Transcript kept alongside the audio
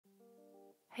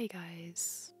Hey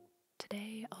guys,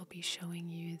 today I'll be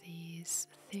showing you these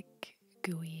thick,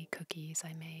 gooey cookies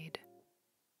I made.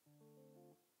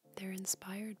 They're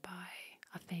inspired by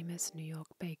a famous New York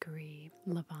bakery,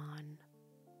 Levain,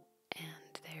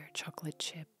 and they're chocolate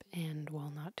chip and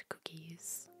walnut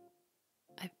cookies.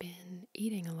 I've been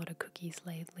eating a lot of cookies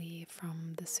lately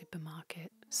from the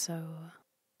supermarket, so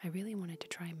I really wanted to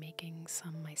try making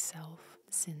some myself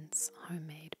since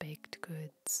homemade baked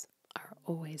goods are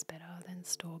always better than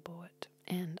store-bought,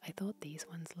 and I thought these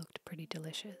ones looked pretty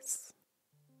delicious.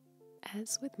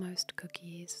 As with most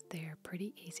cookies, they're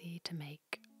pretty easy to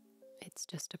make. It's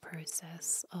just a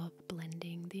process of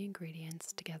blending the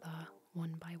ingredients together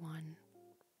one by one.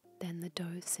 Then the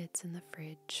dough sits in the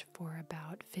fridge for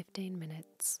about 15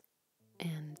 minutes,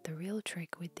 and the real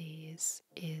trick with these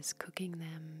is cooking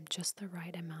them just the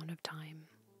right amount of time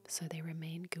so they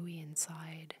remain gooey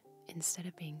inside instead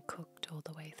of being cooked all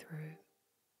the way through.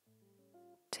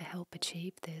 To help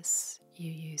achieve this, you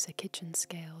use a kitchen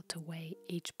scale to weigh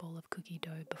each ball of cookie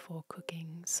dough before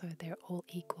cooking so they're all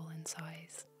equal in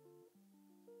size.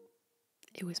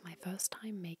 It was my first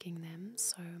time making them,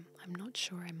 so I'm not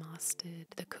sure I mastered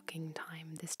the cooking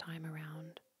time this time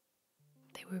around.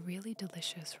 They were really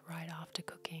delicious right after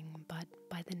cooking, but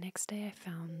by the next day I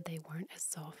found they weren't as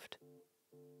soft.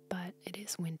 But it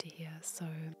is winter here, so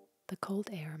the cold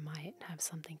air might have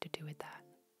something to do with that.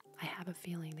 I have a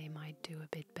feeling they might do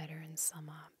a bit better in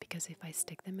summer because if I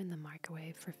stick them in the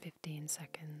microwave for 15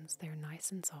 seconds, they're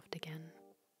nice and soft again.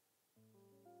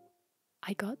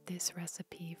 I got this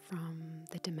recipe from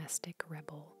the Domestic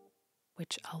Rebel,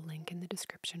 which I'll link in the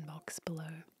description box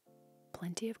below.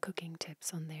 Plenty of cooking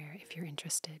tips on there if you're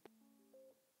interested.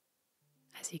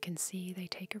 As you can see, they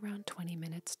take around 20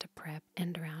 minutes to prep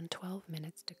and around 12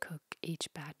 minutes to cook each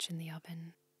batch in the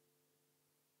oven.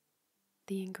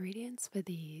 The ingredients for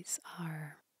these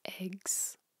are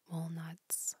eggs,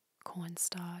 walnuts,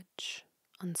 cornstarch,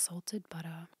 unsalted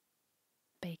butter,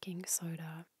 baking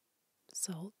soda,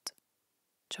 salt,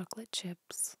 chocolate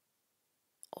chips,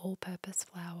 all-purpose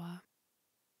flour,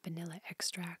 vanilla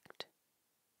extract,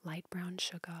 light brown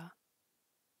sugar,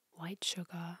 white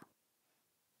sugar,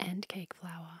 and cake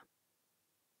flour.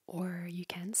 Or you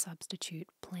can substitute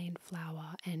plain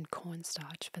flour and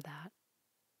cornstarch for that.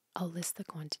 I'll list the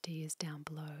quantities down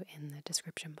below in the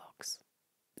description box.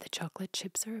 The chocolate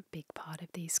chips are a big part of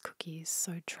these cookies,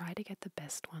 so try to get the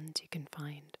best ones you can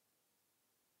find.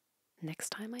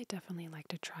 Next time I definitely like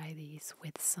to try these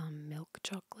with some milk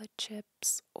chocolate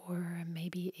chips, or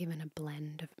maybe even a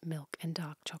blend of milk and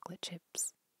dark chocolate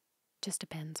chips. Just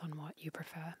depends on what you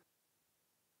prefer.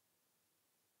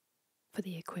 For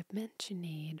the equipment you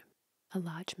need a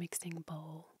large mixing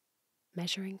bowl,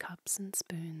 measuring cups and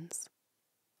spoons,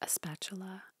 a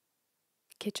spatula,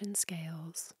 kitchen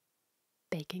scales,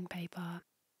 baking paper,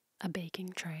 a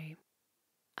baking tray,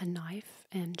 a knife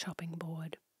and chopping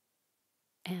board,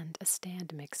 and a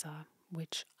stand mixer,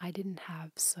 which I didn't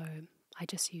have, so I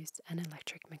just used an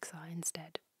electric mixer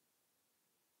instead.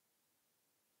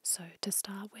 So to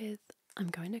start with, I'm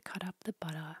going to cut up the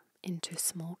butter into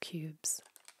small cubes.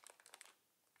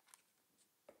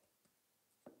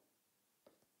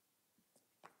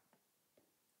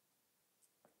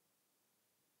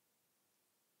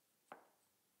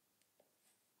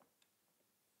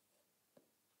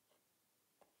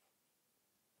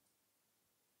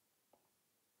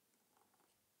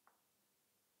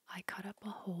 I cut up a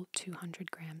whole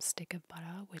 200-gram stick of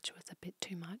butter, which was a bit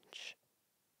too much.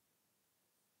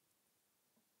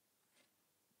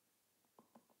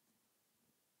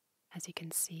 As you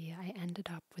can see, I ended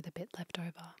up with a bit left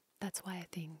over. That's why I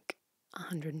think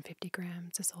 150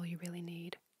 grams is all you really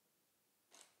need.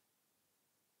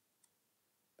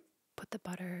 Put the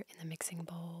butter in the mixing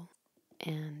bowl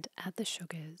and add the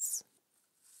sugars.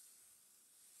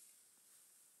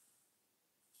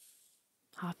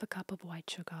 Half a cup of white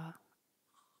sugar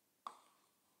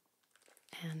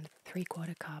and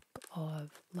 3/4 cup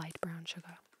of light brown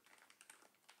sugar.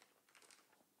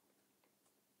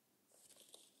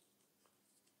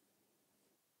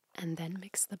 And then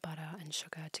mix the butter and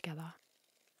sugar together.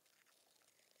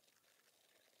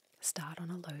 Start on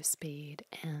a low speed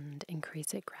and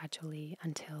increase it gradually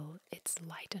until it's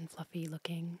light and fluffy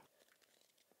looking.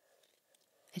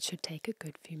 It should take a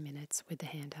good few minutes with the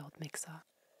handheld mixer.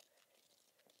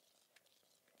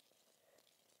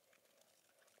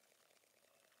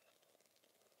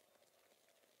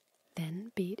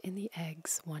 Then beat in the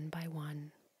eggs one by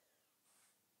one.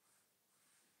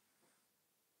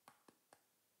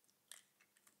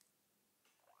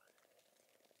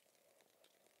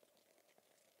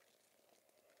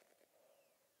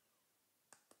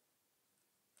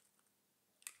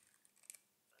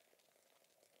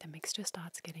 the mixture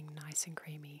starts getting nice and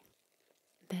creamy.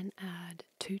 Then add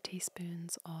 2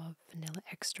 teaspoons of vanilla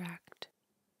extract,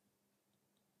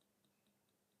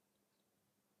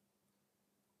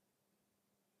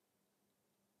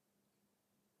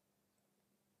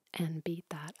 and beat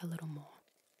that a little more.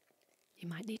 You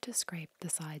might need to scrape the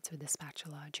sides with a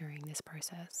spatula during this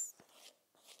process.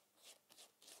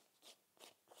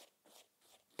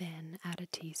 Then add a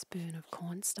teaspoon of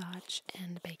cornstarch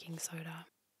and baking soda.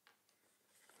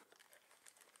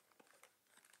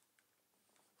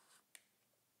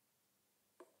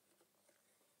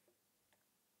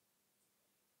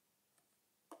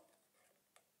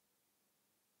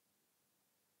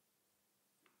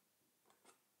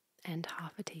 And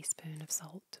half a teaspoon of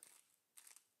salt.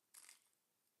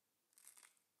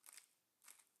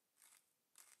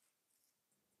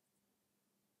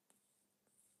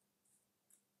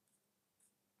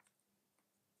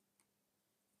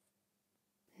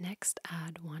 Next,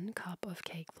 add 1 cup of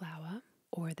cake flour,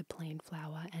 or the plain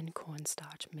flour and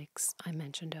cornstarch mix I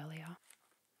mentioned earlier.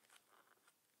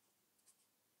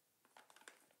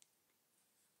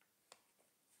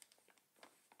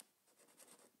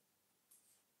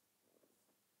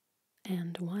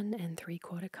 And 1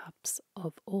 3/4 cups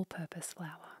of all-purpose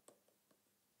flour.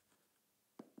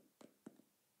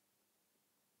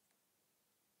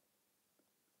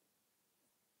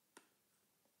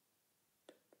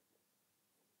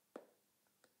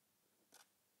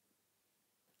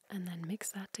 And then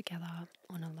mix that together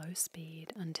on a low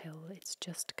speed until it's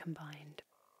just combined.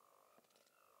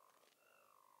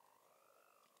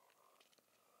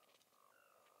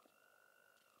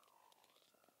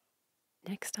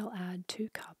 Next, I'll add 2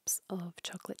 cups of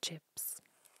chocolate chips.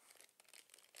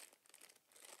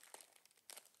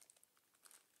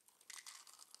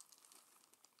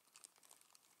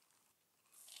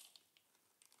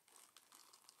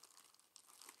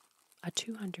 A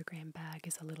 200-gram bag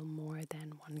is a little more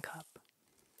than 1 cup,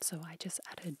 so I just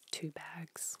added 2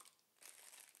 bags.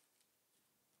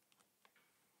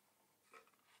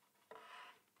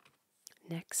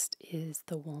 Next is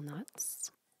the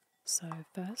walnuts. So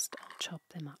first I'll chop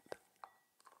them up.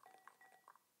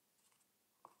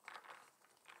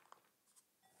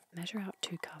 Measure out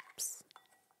 2 cups.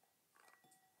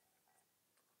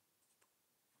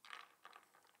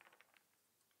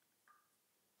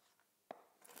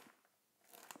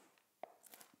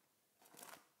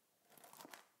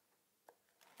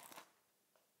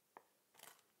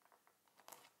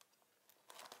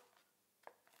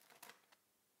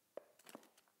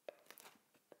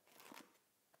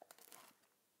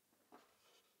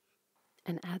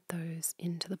 And add those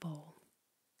into the bowl.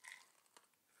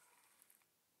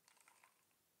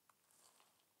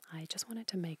 I just wanted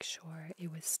to make sure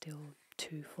it was still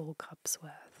 2 full cups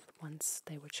worth once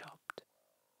they were chopped.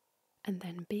 And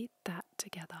then beat that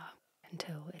together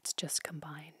until it's just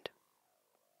combined.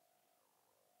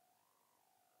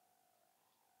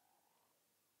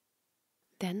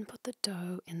 Then put the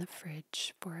dough in the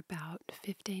fridge for about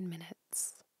 15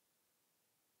 minutes.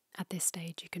 At this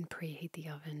stage, you can preheat the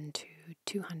oven to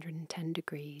 210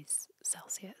 degrees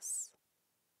Celsius.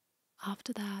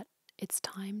 After that, it's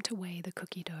time to weigh the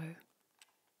cookie dough,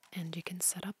 and you can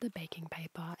set up the baking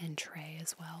paper and tray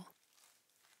as well.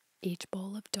 Each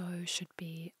bowl of dough should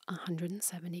be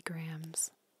 170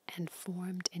 grams and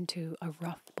formed into a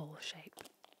rough ball shape.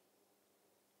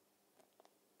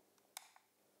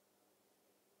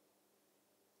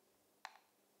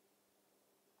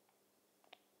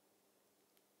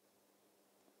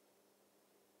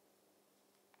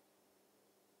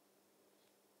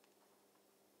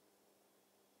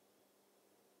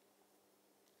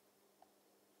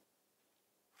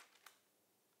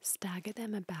 Stagger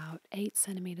them about 8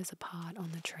 centimeters apart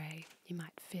on the tray. You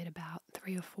might fit about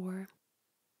 3 or 4.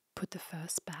 Put the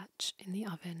first batch in the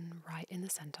oven right in the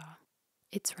center.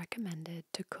 It's recommended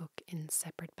to cook in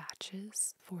separate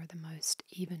batches for the most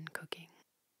even cooking.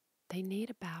 They need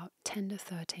about 10 to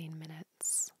 13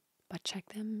 minutes, but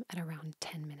check them at around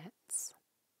 10 minutes.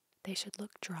 They should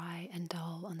look dry and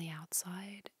dull on the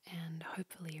outside and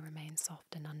hopefully remain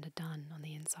soft and underdone on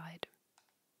the inside.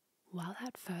 While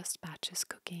that first batch is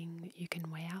cooking, you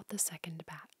can weigh out the second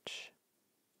batch.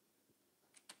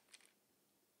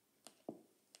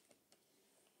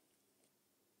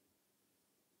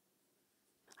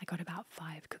 I got about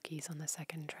 5 cookies on the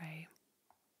second tray.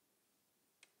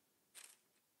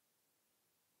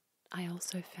 I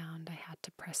also found I had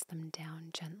to press them down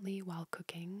gently while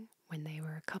cooking when they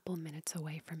were a couple minutes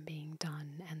away from being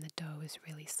done and the dough is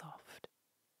really soft.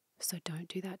 So don't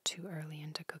do that too early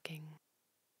into cooking.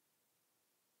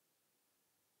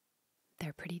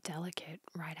 They're pretty delicate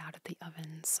right out of the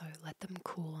oven, so let them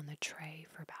cool on the tray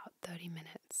for about 30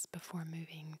 minutes before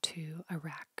moving to a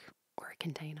rack or a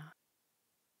container.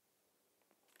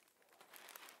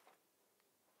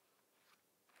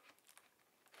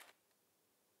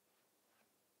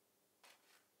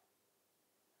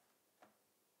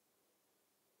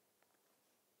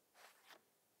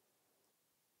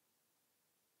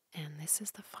 And this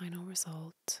is the final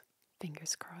result,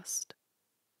 fingers crossed.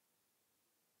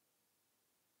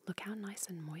 Look how nice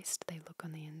and moist they look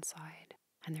on the inside,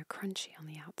 and they're crunchy on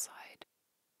the outside.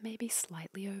 Maybe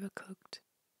slightly overcooked.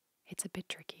 It's a bit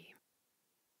tricky,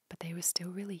 but they were still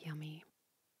really yummy.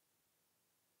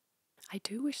 I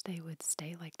do wish they would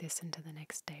stay like this into the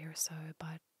next day or so,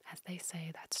 but as they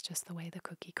say, that's just the way the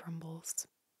cookie crumbles.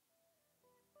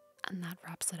 And that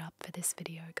wraps it up for this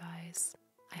video, guys.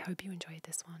 I hope you enjoyed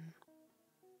this one.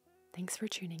 Thanks for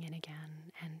tuning in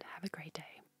again, and have a great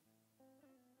day.